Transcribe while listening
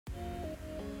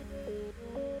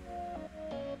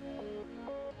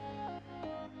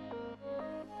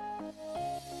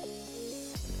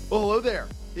Well, hello there.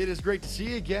 It is great to see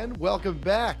you again. Welcome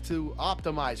back to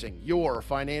Optimizing Your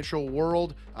Financial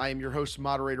World. I am your host,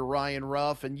 moderator Ryan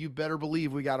Ruff, and you better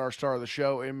believe we got our star of the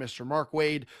show in Mr. Mark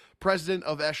Wade, president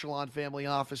of Echelon Family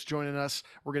Office, joining us.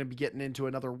 We're going to be getting into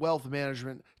another wealth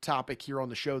management topic here on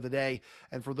the show today.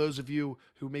 And for those of you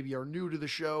who maybe are new to the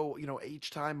show,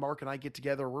 each time Mark and I get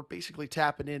together, we're basically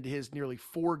tapping into his nearly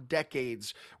 4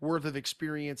 decades worth of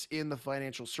experience in the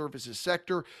financial services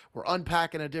sector. We're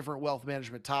unpacking a different wealth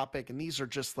management topic, and these are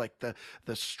just like the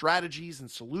strategies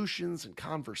and solutions and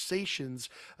conversations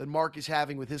that Mark is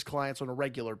having with his clients on a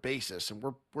regular basis, and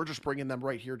we're just bringing them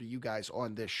right here to you guys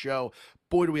on this show.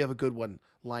 Boy, do we have a good one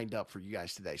lined up for you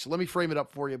guys today. So let me frame it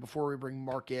up for you before we bring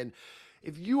Mark in.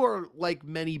 If you are like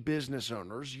many business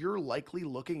owners, you're likely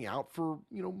looking out for,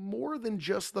 more than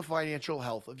just the financial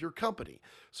health of your company.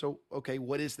 So, okay,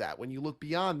 what is that? When you look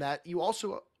beyond that, you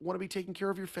also want to be taking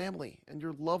care of your family and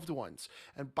your loved ones.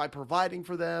 And by providing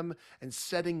for them and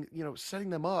setting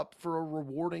them up for a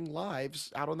rewarding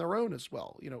lives out on their own as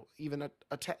well, even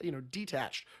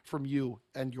detached from you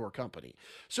and your company.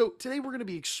 So, today we're going to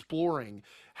be exploring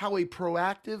how a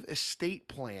proactive estate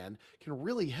plan can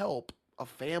really help a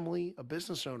family, a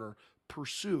business owner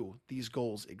pursue these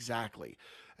goals exactly.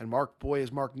 And Mark, boy,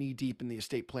 is Mark knee deep in the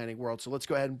estate planning world. So let's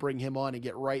go ahead and bring him on and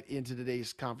get right into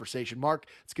today's conversation. Mark,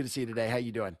 it's good to see you today. How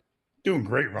you doing? Doing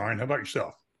great, Ryan. How about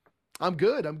yourself? I'm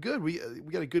good. I'm good. We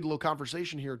got a good little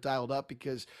conversation here dialed up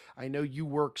because I know you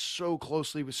work so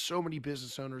closely with so many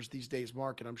business owners these days,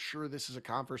 Mark, and I'm sure this is a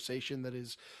conversation that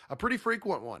is a pretty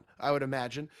frequent one, I would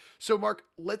imagine. So, Mark,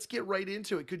 let's get right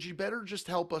into it. Could you better just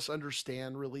help us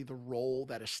understand really the role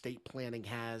that estate planning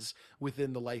has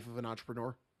within the life of an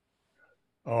entrepreneur?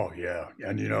 Oh yeah,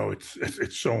 and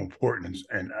it's so important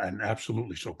and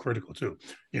absolutely so critical too.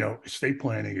 Estate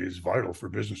planning is vital for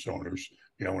business owners,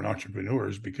 and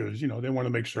entrepreneurs because they want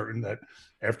to make certain that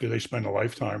after they spend a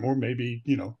lifetime or maybe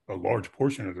a large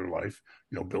portion of their life,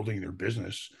 building their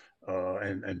business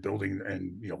and building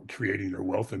and creating their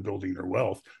wealth and building their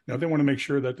wealth. Now they want to make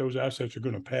sure that those assets are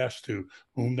going to pass to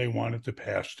whom they want it to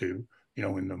pass to.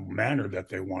 In the manner that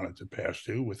they want it to pass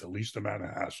to with the least amount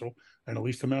of hassle and the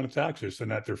least amount of taxes,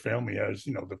 and that their family has,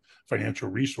 the financial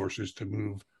resources to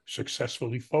move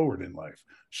successfully forward in life.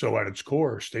 So at its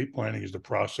core, estate planning is the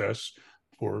process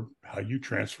for how you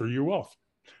transfer your wealth.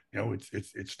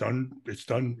 It's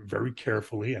done very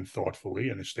carefully and thoughtfully,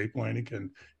 and estate planning can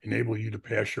enable you to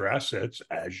pass your assets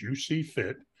as you see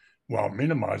fit while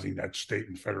minimizing that state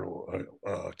and federal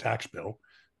tax bill.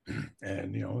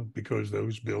 And because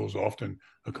those bills often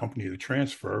accompany the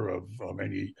transfer of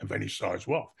any size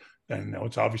wealth, and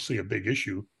it's obviously a big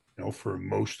issue, for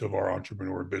most of our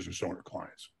entrepreneur business owner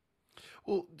clients.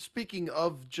 Well, speaking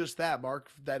of just that, Mark,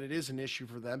 that it is an issue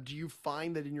for them, do you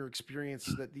find that in your experience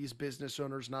that these business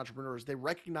owners and entrepreneurs, they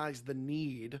recognize the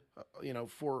need,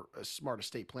 for a smart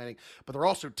estate planning, but they're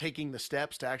also taking the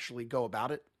steps to actually go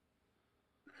about it?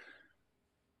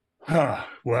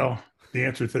 Well, the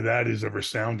answer to that is a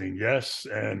resounding yes.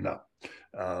 And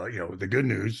the good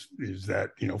news is that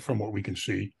from what we can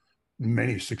see,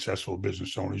 many successful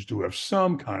business owners do have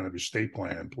some kind of estate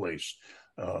plan in place.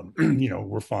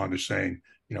 We're fond of saying,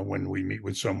 when we meet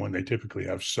with someone, they typically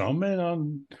have some, and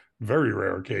on very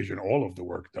rare occasion, all of the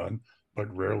work done.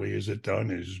 But rarely is it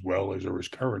done as well as or as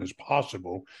current as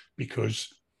possible because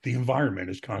the environment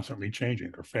is constantly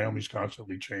changing. Their family's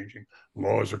constantly changing.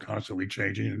 Laws are constantly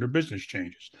changing, and their business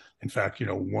changes. In fact,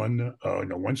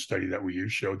 one study that we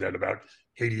used showed that about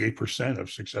 88%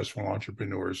 of successful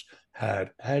entrepreneurs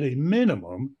had a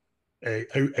minimum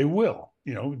a will,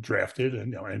 drafted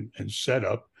and set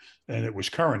up, and it was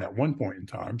current at one point in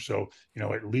time. So,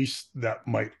 at least that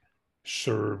might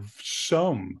serve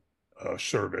some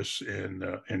service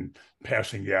in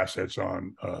passing the assets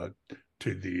on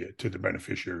to the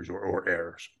beneficiaries or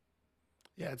heirs.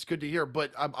 Yeah, it's good to hear,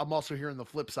 but I'm also hearing the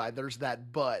flip side. There's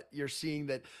that, but you're seeing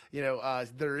that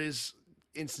there is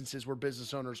instances where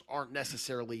business owners aren't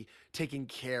necessarily taking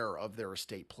care of their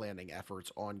estate planning efforts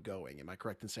ongoing. Am I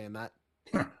correct in saying that?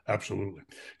 Absolutely.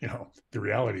 The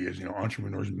reality is,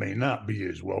 entrepreneurs may not be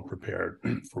as well prepared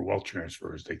for wealth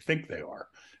transfer as they think they are.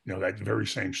 That very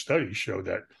same study showed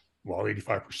that while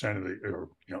 85% of the, or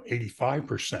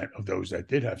 85% of those that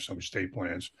did have some estate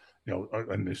plans,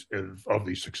 and this of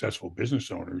these successful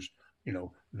business owners,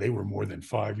 they were more than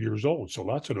 5 years old. So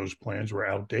lots of those plans were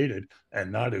outdated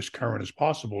and not as current as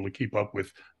possible to keep up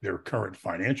with their current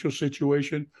financial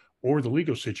situation or the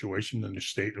legal situation in the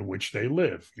state in which they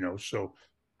live. So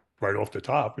right off the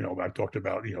top, I talked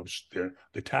about,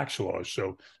 the tax laws.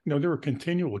 So, there are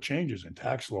continual changes in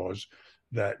tax laws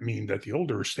that mean that the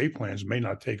older estate plans may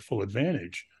not take full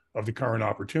advantage of the current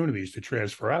opportunities to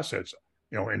transfer assets,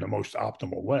 in the most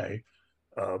optimal way.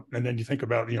 And then you think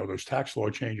about, those tax law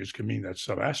changes can mean that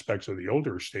some aspects of the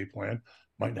older estate plan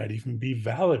might not even be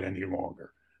valid any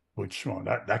longer, which, well,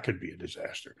 that could be a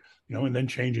disaster. And then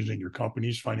changes in your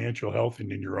company's financial health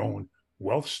and in your own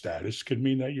wealth status could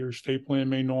mean that your estate plan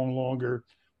may no longer,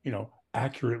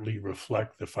 accurately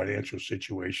reflect the financial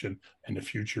situation and the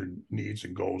future needs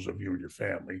and goals of you and your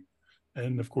family.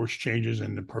 And of course, changes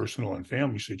in the personal and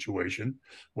family situation,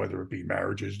 whether it be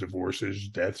marriages, divorces,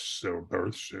 deaths, or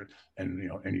births,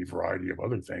 and any variety of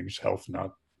other things, health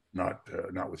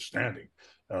notwithstanding,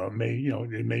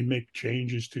 it may make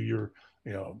changes to your,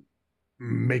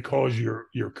 may cause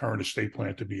your current estate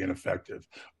plan to be ineffective,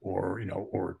 or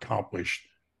accomplish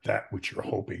that which you're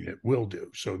hoping it will do.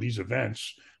 So these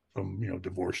events, from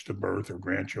divorce to birth, or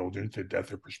grandchildren to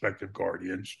death of prospective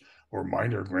guardians, or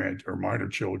minor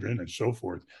children, and so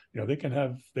forth, they can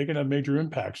have major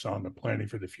impacts on the planning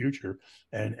for the future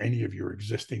and any of your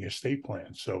existing estate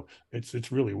plans. So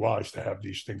it's really wise to have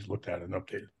these things looked at and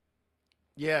updated.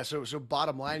 Yeah, so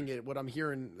bottom lining it, what I'm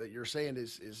hearing that you're saying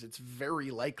is it's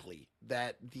very likely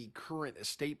that the current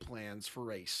estate plans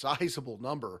for a sizable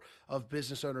number of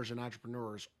business owners and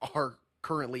entrepreneurs are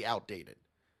currently outdated.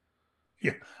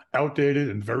 Yeah, outdated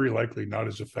and very likely not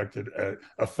as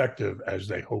effective as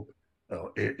they hope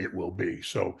it will be.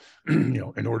 So,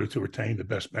 in order to attain the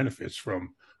best benefits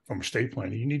from estate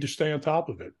planning, you need to stay on top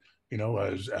of it.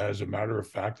 As a matter of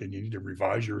fact, and you need to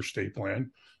revise your estate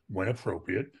plan when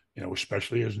appropriate.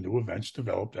 Especially as new events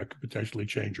develop that could potentially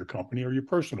change your company or your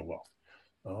personal wealth.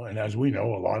 And as we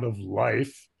know, a lot of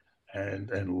life and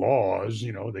laws,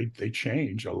 they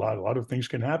change a lot. A lot of things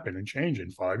can happen and change in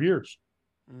 5 years.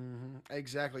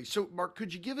 Exactly. So, Mark,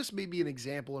 could you give us maybe an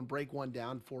example and break one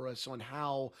down for us on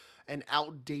how an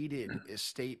outdated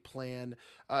estate plan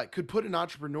could put an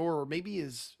entrepreneur or maybe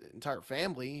his entire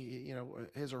family,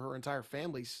 his or her entire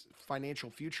family's financial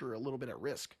future a little bit at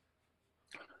risk?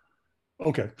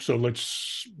 Okay, so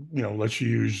let's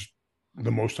use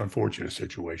the most unfortunate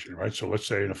situation, right? So let's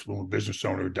say an affluent business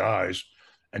owner dies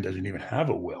and doesn't even have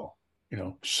a will.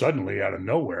 Suddenly out of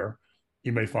nowhere,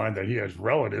 you may find that he has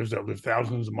relatives that live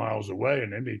thousands of miles away,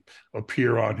 and then they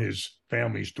appear on his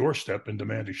family's doorstep and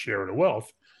demand a share of the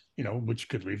wealth, which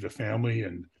could leave the family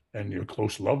and your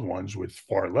close loved ones with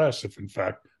far less if in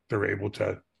fact they're able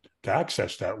to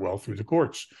access that wealth through the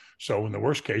courts. So in the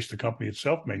worst case, the company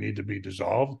itself may need to be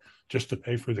dissolved just to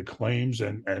pay for the claims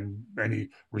and any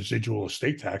residual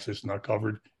estate taxes not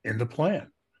covered in the plan.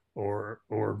 Or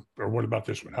what about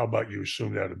this one? How about you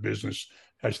assume that a business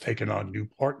has taken on new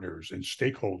partners and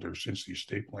stakeholders since the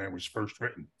estate plan was first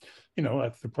written?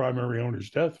 At the primary owner's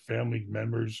death, family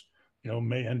members,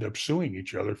 may end up suing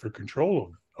each other for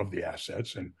control of the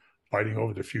assets and fighting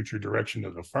over the future direction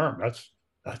of the firm. That's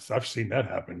I've seen that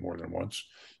happen more than once.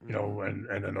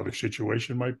 Mm-hmm. And another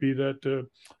situation might be that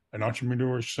an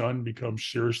entrepreneur's son becomes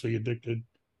seriously addicted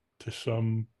to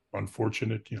some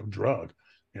unfortunate, drug.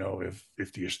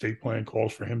 If the estate plan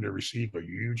calls for him to receive a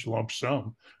huge lump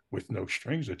sum with no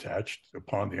strings attached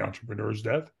upon the entrepreneur's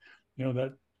death,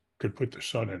 that could put the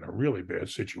son in a really bad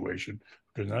situation,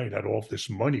 because now he'd had all this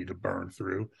money to burn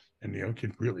through, and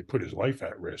can really put his life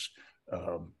at risk,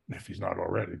 if he's not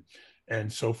already.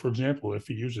 And so, for example, if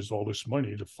he uses all this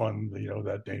money to fund,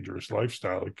 that dangerous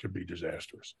lifestyle, it could be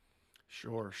disastrous.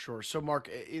 Sure, sure. So, Mark,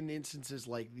 in instances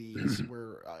like these,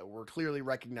 where we're clearly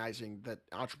recognizing that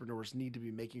entrepreneurs need to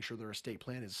be making sure their estate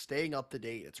plan is staying up to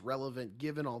date, it's relevant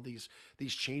given all these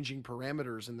changing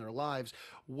parameters in their lives.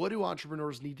 What do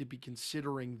entrepreneurs need to be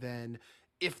considering then,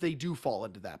 if they do fall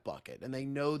into that bucket and they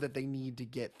know that they need to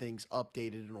get things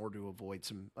updated in order to avoid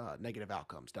some negative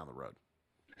outcomes down the road?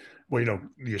 Well,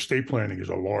 the estate planning is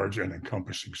a large and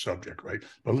encompassing subject, right?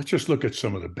 But let's just look at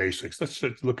some of the basics. Let's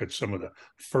just look at some of the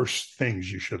first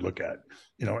things you should look at.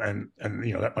 And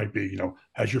that might be,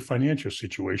 has your financial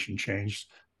situation changed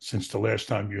since the last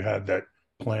time you had that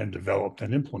plan developed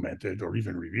and implemented or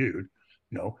even reviewed?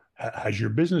 Has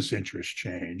your business interests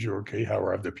changed? Or, okay, how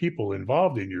have the people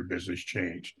involved in your business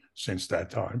changed since that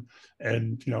time?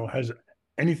 And has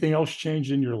anything else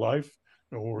changed in your life,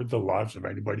 or the lives of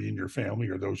anybody in your family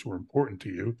or those who are important to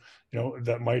you,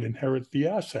 that might inherit the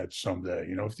assets someday?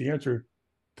 If the answer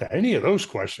to any of those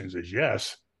questions is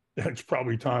yes, then it's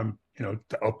probably time, to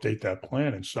update that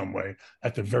plan in some way.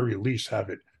 At the very least, have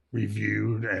it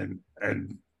reviewed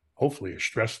and hopefully a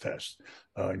stress test.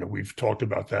 We've talked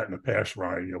about that in the past,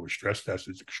 Ryan. A stress test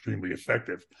is extremely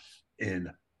effective in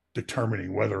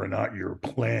determining whether or not your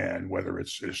plan, whether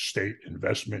it's estate,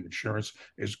 investment, insurance,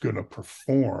 is going to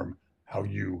perform how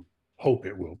you hope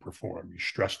it will perform. You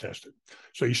stress test it.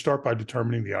 So you start by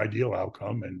determining the ideal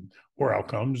outcome and or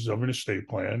outcomes of an estate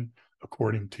plan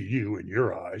according to you in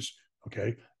your eyes.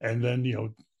 Okay. And then,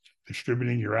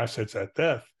 distributing your assets at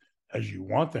death as you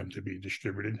want them to be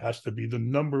distributed has to be the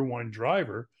number one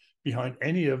driver behind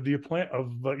any of the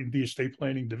the estate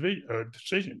planning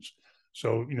decisions.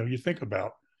 So, you think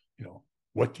about,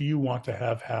 what do you want to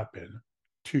have happen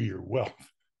to your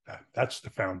wealth? That's the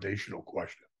foundational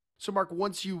question. So, Mark,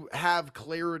 once you have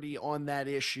clarity on that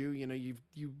issue,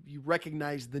 you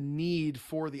recognize the need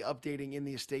for the updating in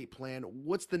the estate plan.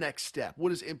 What's the next step? What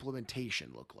does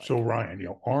implementation look So, like? Ryan,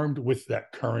 armed with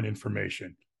that current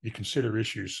information, you consider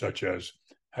issues such as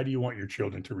how do you want your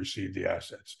children to receive the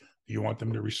assets? Do you want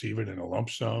them to receive it in a lump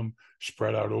sum,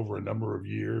 spread out over a number of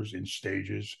years in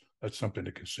stages? That's something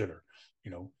to consider.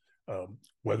 You know,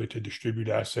 whether to distribute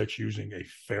assets using a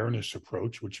fairness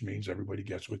approach, which means everybody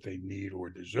gets what they need or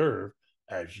deserve,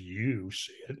 as you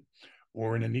see it,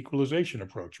 or in an equalization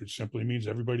approach, which simply means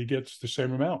everybody gets the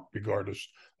same amount, regardless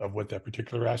of what that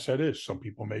particular asset is. Some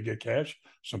people may get cash,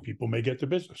 some people may get the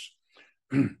business.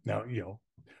 Now,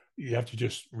 you have to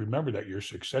just remember that your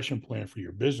succession plan for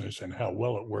your business and how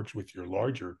well it works with your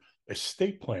larger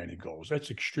estate planning goals,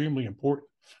 that's extremely important.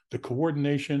 The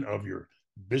coordination of your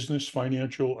business,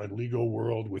 financial, and legal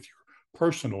world with your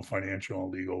personal financial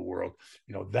and legal world,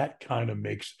 that kind of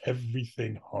makes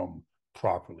everything hum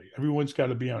properly. Everyone's got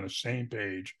to be on the same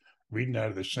page, reading out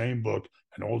of the same book,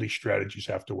 and all these strategies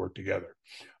have to work together,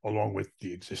 along with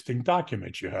the existing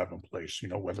documents you have in place,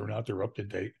 whether or not they're up to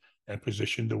date and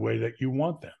positioned the way that you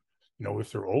want them.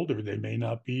 If they're older, they may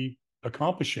not be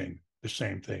accomplishing the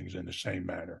same things in the same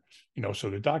manner. So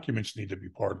the documents need to be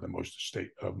part of the most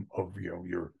estate of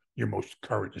your most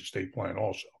current estate plan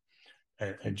also.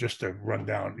 And just to run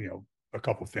down, a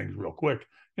couple of things real quick,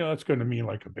 that's going to mean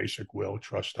like a basic will,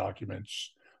 trust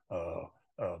documents,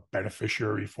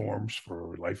 beneficiary forms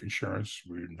for life insurance,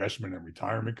 investment and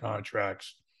retirement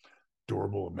contracts,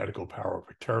 durable medical power of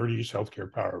attorneys,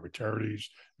 healthcare power of attorneys,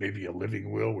 maybe a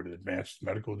living will with an advanced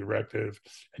medical directive,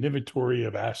 an inventory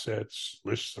of assets,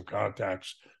 lists of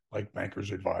contacts like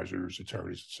bankers, advisors,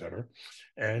 attorneys, et cetera,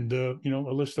 and a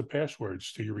list of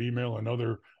passwords to your email and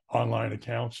other online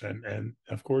accounts, and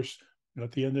of course,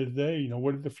 at the end of the day,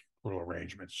 what are the funeral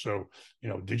arrangements? So,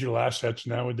 digital assets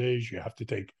nowadays, you have to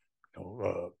take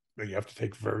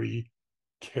very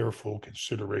careful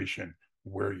consideration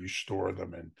where you store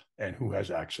them and who has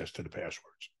access to the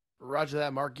passwords. Roger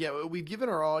that, Mark. Yeah, we've given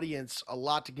our audience a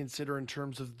lot to consider in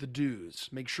terms of the do's.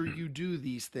 Make sure you do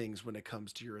these things when it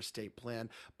comes to your estate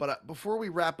plan. But before we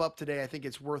wrap up today, I think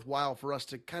it's worthwhile for us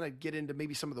to kind of get into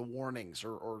maybe some of the warnings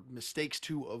or mistakes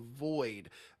to avoid,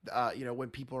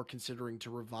 when people are considering to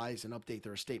revise and update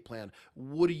their estate plan.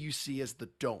 What do you see as the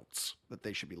don'ts that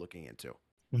they should be looking into?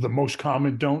 The most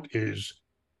common don't is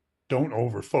don't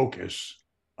over focus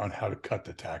on how to cut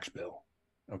the tax bill.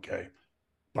 Okay.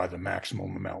 By the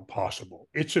maximum amount possible.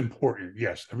 It's important.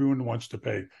 Yes, everyone wants to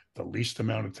pay the least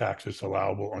amount of taxes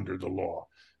allowable under the law,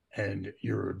 and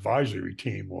your advisory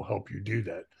team will help you do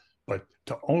that. But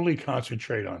to only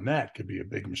concentrate on that could be a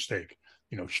big mistake.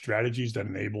 Strategies that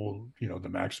enable, the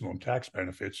maximum tax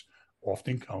benefits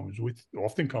often come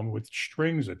with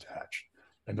strings attached,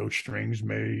 and those strings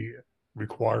may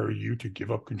require you to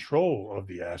give up control of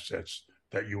the assets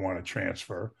that you want to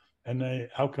transfer, and the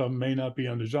outcome may not be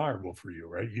undesirable for you,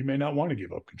 right? You may not want to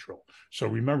give up control. So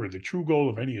remember, the true goal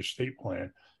of any estate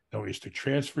plan, is to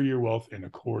transfer your wealth in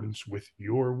accordance with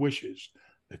your wishes.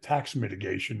 The tax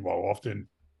mitigation, while often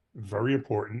very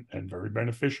important and very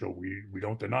beneficial, we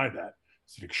don't deny that.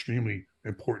 It's an extremely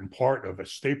important part of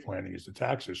estate planning is the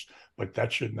taxes, but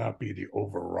that should not be the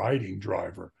overriding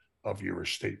driver of your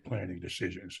estate planning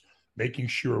decisions. Making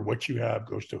sure what you have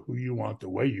goes to who you want, the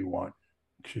way you want,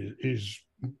 is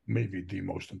maybe the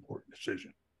most important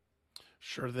decision.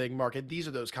 Sure thing, Mark. And these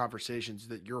are those conversations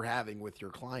that you're having with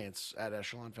your clients at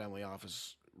Echelon Family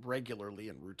Office regularly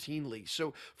and routinely.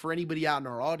 So for anybody out in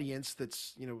our audience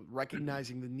that's,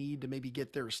 recognizing the need to maybe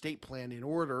get their estate plan in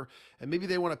order, and maybe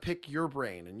they want to pick your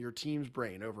brain and your team's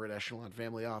brain over at Echelon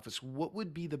Family Office, what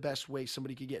would be the best way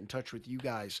somebody could get in touch with you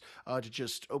guys to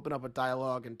just open up a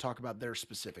dialogue and talk about their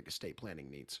specific estate planning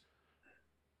needs?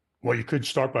 Well, you could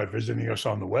start by visiting us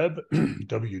on the web,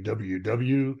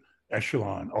 www.echelon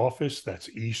office, that's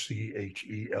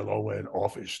ECHELON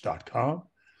office.com.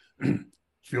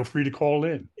 Feel free to call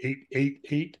in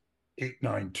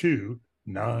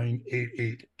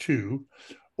 888-892-9882.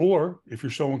 Or if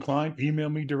you're so inclined, email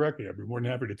me directly. I'd be more than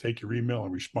happy to take your email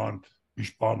and respond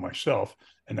myself.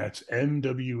 And that's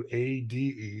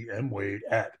MWADE, Wade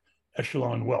at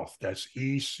Echelon Wealth. That's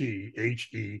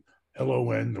ECHELON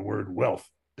LON, the word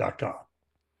wealth.com.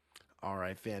 All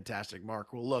right, fantastic,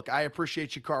 Mark. Well, look, I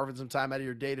appreciate you carving some time out of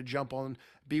your day to jump on,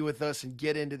 be with us, and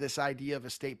get into this idea of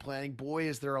estate planning. Boy,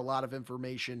 is there a lot of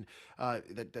information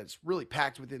that's really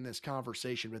packed within this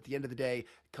conversation. But at the end of the day,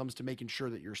 it comes to making sure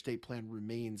that your estate plan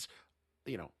remains,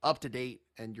 up to date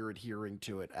and you're adhering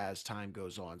to it as time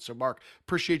goes on. So, Mark,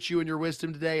 appreciate you and your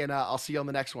wisdom today, and I'll see you on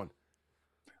the next one.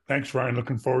 Thanks, Ryan.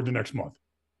 Looking forward to next month.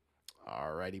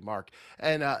 All righty, Mark.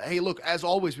 And hey, look, as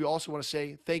always, we also want to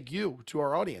say thank you to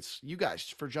our audience, you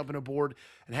guys, for jumping aboard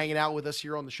and hanging out with us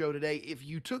here on the show today. If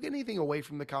you took anything away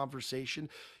from the conversation,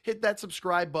 hit that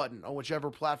subscribe button on whichever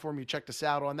platform you checked us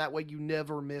out on. That way you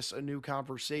never miss a new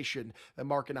conversation that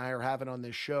Mark and I are having on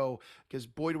this show. Because,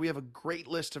 boy, do we have a great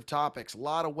list of topics, a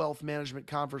lot of wealth management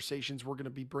conversations we're going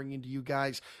to be bringing to you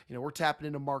guys. We're tapping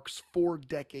into Mark's 4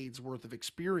 decades worth of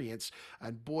experience.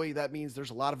 And, boy, that means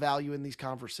there's a lot of value in these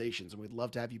conversations. And we'd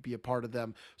love to have you be a part of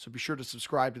them. So be sure to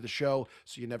subscribe to the show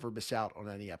so you never miss out on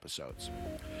any episodes.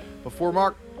 Before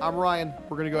Mark, I'm Ryan.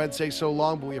 We're going to go ahead and say so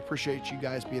long, but we appreciate you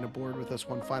guys being aboard with us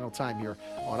one final time here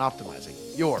on Optimizing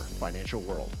Your Financial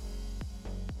World.